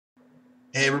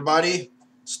Hey everybody,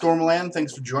 Stormland,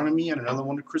 thanks for joining me on another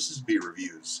one of Chris's beer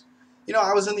reviews. You know,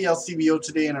 I was in the LCBO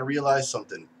today and I realized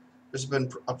something. There's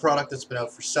been a product that's been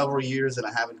out for several years and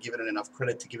I haven't given it enough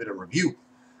credit to give it a review.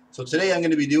 So today I'm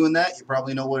going to be doing that. You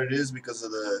probably know what it is because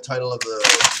of the title of the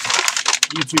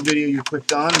YouTube video you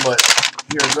clicked on, but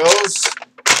here it goes.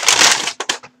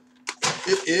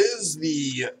 It is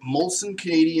the Molson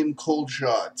Canadian Cold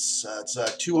Shots. It's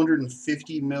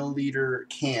 250 milliliter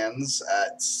cans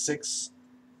at 6%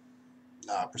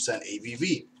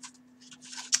 ABV.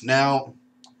 Now,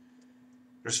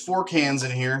 there's 4 cans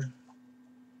in here.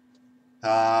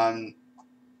 Sorry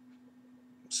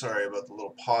about the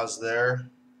little pause there.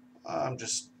 I'm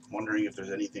just wondering if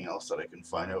there's anything else that I can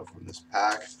find out from this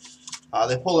pack.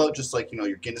 They pull out just like, you know,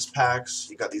 your Guinness packs.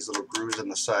 You got these little grooves on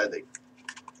the side. They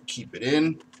keep it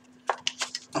in.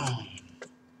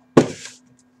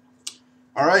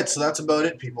 Alright, so that's about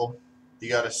it, people. You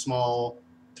got a small,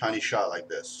 tiny shot like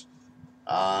this.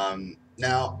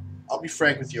 Now, I'll be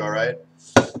frank with you, alright?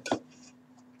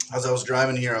 As I was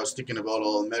driving here, I was thinking about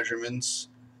all the measurements.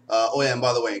 Oh yeah, and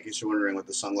by the way, in case you're wondering what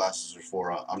the sunglasses are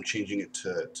for, I'm changing it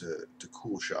to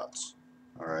cool shots.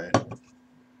 Alright?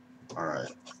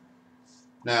 Alright.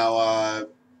 Now,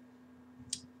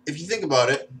 if you think about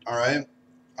it, alright,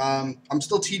 I'm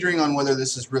still teetering on whether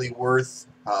this is really worth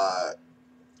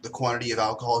the quantity of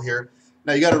alcohol here.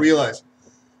 Now, you got to realize,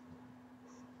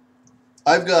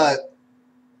 I've got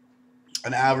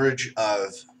an average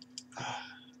of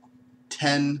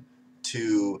 $10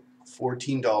 to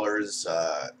 $14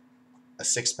 a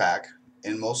 6-pack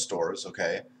in most stores,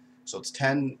 okay? So it's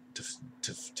 $10 to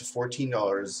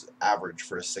 $14 average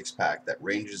for a 6-pack that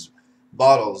ranges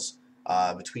bottles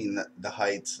between the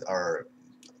height, or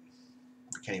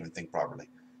I can't even think properly,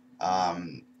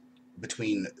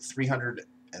 between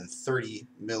 330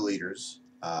 milliliters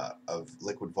of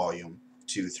liquid volume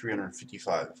to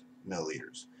 355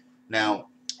 milliliters. Now,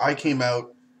 I came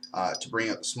out to bring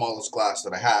out the smallest glass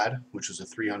that I had, which was a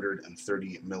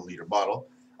 330 milliliter bottle.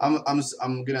 I'm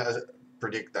gonna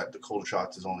predict that the cold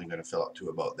shots is only gonna fill up to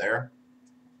about there.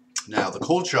 Now, the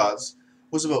cold shots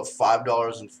was about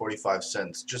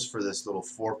 $5.45 just for this little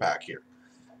 4-pack here.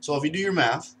 So if you do your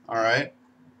math, all right,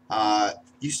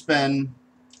 you spend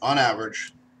on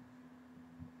average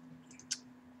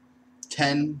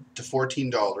 $10 to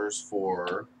 $14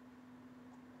 for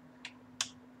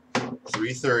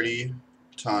 330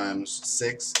 times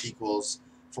 6 equals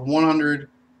for 100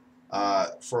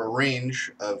 for a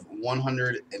range of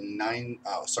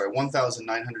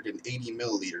 1,980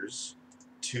 milliliters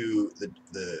to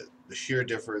the sheer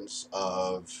difference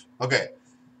of, okay,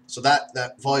 so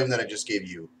that volume that I just gave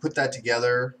you, put that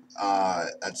together,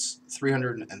 that's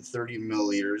 330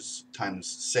 milliliters times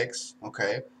 6,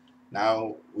 okay.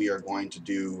 Now we are going to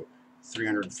do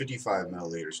 355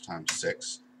 milliliters times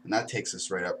 6, and that takes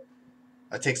us right up.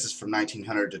 That takes us from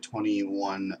 1900 to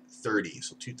 2130,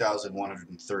 so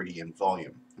 2130 in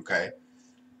volume, okay?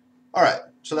 All right,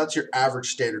 so that's your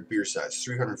average standard beer size,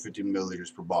 350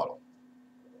 milliliters per bottle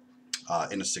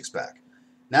in a 6-pack.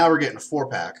 Now we're getting a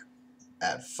 4-pack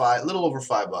at little over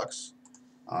 $5,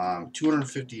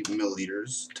 250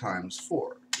 milliliters times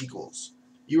 4 equals,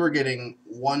 you are getting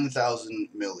 1,000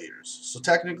 milliliters. So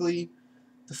technically,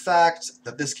 the fact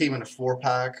that this came in a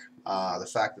 4-pack, the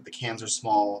fact that the cans are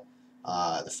small,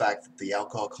 the fact that the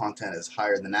alcohol content is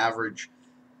higher than average,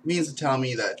 means to tell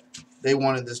me that they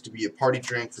wanted this to be a party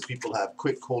drink for people to have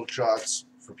quick cold shots,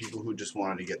 for people who just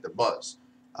wanted to get their buzz.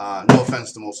 No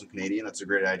offense to Molson Canadian, that's a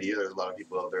great idea. There's a lot of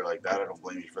people out there like that. I don't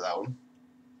blame you for that one.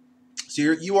 So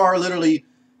you are literally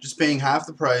just paying half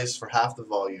the price for half the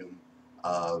volume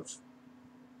of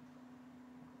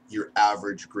your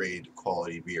average grade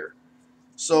quality beer.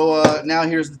 So now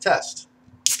here's the test.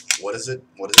 What does it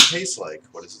taste like?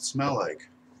 What does it smell like?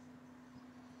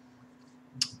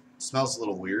 It smells a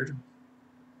little weird.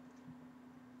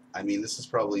 I mean, this is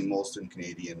probably Molson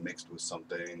Canadian mixed with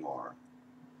something, or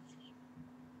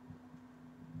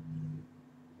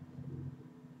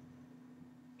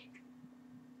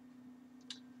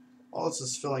well, this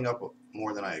is filling up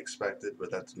more than I expected,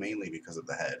 but that's mainly because of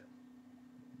the head.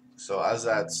 So as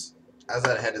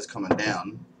that head is coming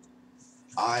down,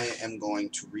 I am going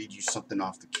to read you something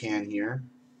off the can here.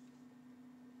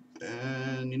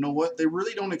 And you know what? They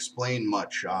really don't explain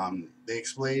much. They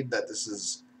explained that this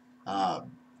is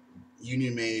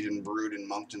union made and brewed in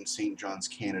Moncton, St. John's,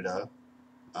 Canada.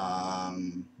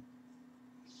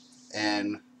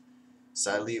 And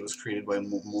sadly, it was created by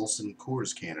Molson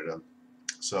Coors Canada.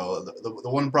 So the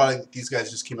one product that these guys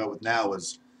just came out with now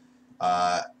was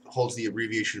holds the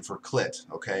abbreviation for CLIT.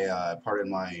 Okay, pardon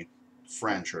my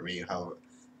French, or maybe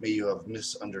May you have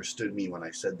misunderstood me when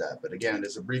I said that. But again, it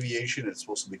is abbreviation. It's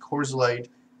supposed to be Coors Light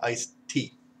Iced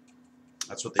Tea.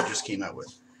 That's what they just came out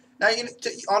with. Now,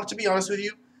 to be honest with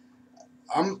you,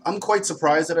 I'm quite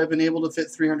surprised that I've been able to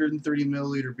fit 330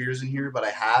 milliliter beers in here, but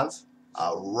I have,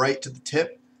 right to the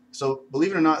tip. So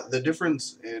believe it or not, the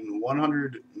difference in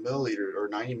 100 milliliter or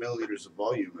 90 milliliters of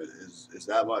volume is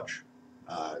that much.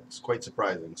 It's quite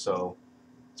surprising. So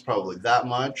it's probably that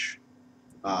much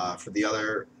for the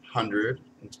other 100.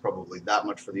 It's probably that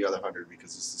much for the other 100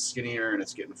 because this is skinnier and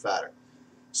it's getting fatter.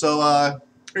 So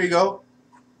here you go.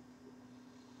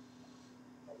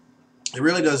 It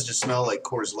really does just smell like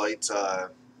Coors Light.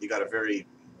 You got a very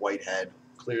white head,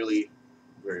 clearly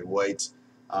very white.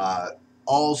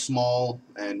 All small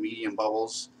and medium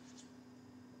bubbles.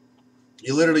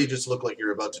 You literally just look like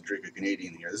you're about to drink a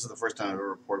Canadian here. This is the first time I've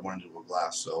ever poured one into a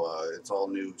glass, so it's all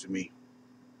new to me.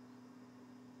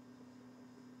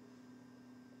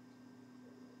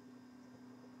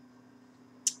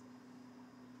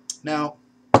 Now,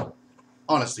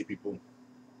 honestly, people,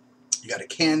 you got a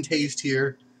can taste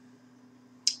here.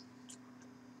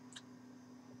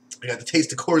 You got the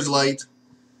taste of Coors Light.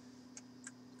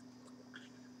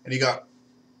 And you got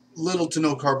little to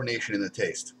no carbonation in the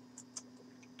taste.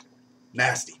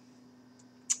 Nasty.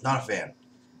 Not a fan.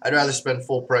 I'd rather spend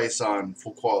full price on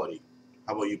full quality.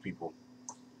 How about you people?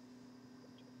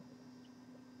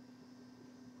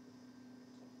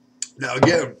 Now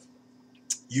again,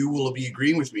 you will be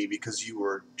agreeing with me because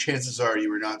chances are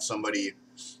you were not somebody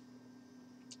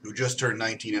who just turned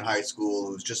 19 in high school,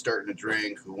 who's just starting to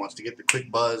drink, who wants to get the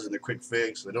quick buzz and the quick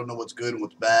fix. They don't know what's good and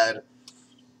what's bad.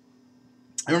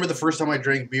 I remember the first time I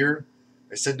drank beer,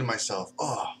 I said to myself,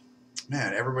 oh,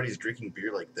 man, everybody's drinking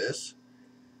beer like this.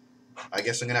 I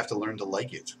guess I'm going to have to learn to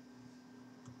like it.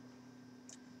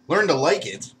 Learn to like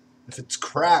it? If it's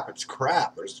crap, it's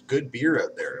crap. There's good beer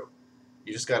out there.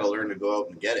 You just got to learn to go out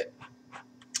and get it.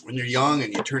 When you're young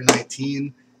and you turn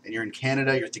 19 and you're in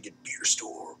Canada, you're thinking beer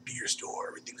store,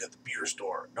 everything's at the beer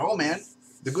store. No, man.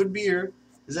 The good beer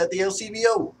is at the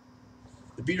LCBO.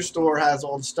 The beer store has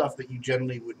all the stuff that you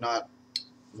generally would not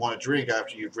want to drink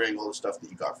after you drank all the stuff that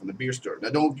you got from the beer store. Now,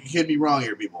 don't get me wrong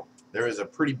here, people. There is a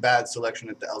pretty bad selection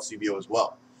at the LCBO as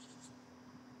well.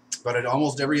 But at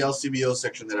almost every LCBO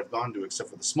section that I've gone to, except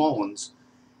for the small ones,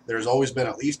 there's always been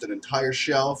at least an entire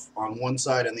shelf on one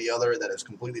side and the other that is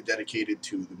completely dedicated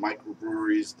to the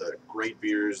microbreweries, the great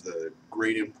beers, the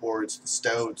great imports, the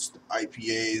stouts, the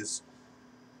IPAs,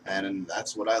 and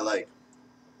that's what I like.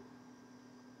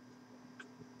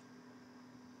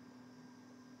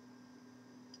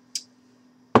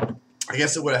 I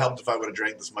guess it would have helped if I would have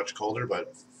drank this much colder,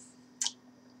 but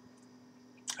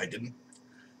I didn't.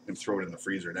 I'm throwing it in the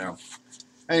freezer now.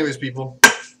 Anyways, people,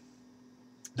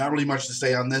 not really much to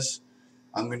say on this.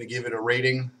 I'm going to give it a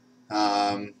rating.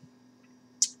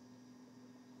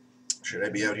 Should I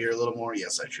be out here a little more?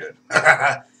 Yes, I should.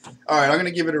 Alright, I'm going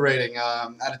to give it a rating.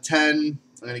 Out of 10,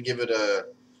 I'm going to give it a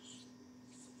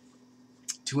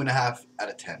 2.5 out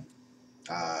of 10.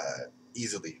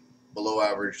 Easily. Below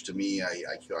average to me.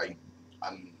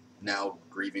 I'm now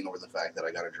grieving over the fact that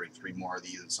I got to drink 3 more of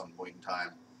these at some point in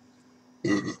time.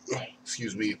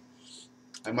 Excuse me.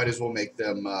 I might as well make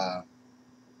them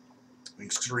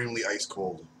extremely ice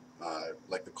cold,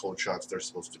 like the cold shots they're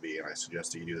supposed to be, and I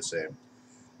suggest that you do the same.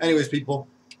 Anyways, people,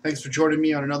 thanks for joining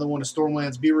me on another one of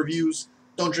Stormland's beer reviews.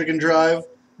 Don't drink and drive,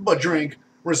 but drink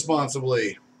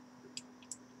responsibly.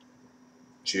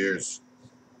 Cheers.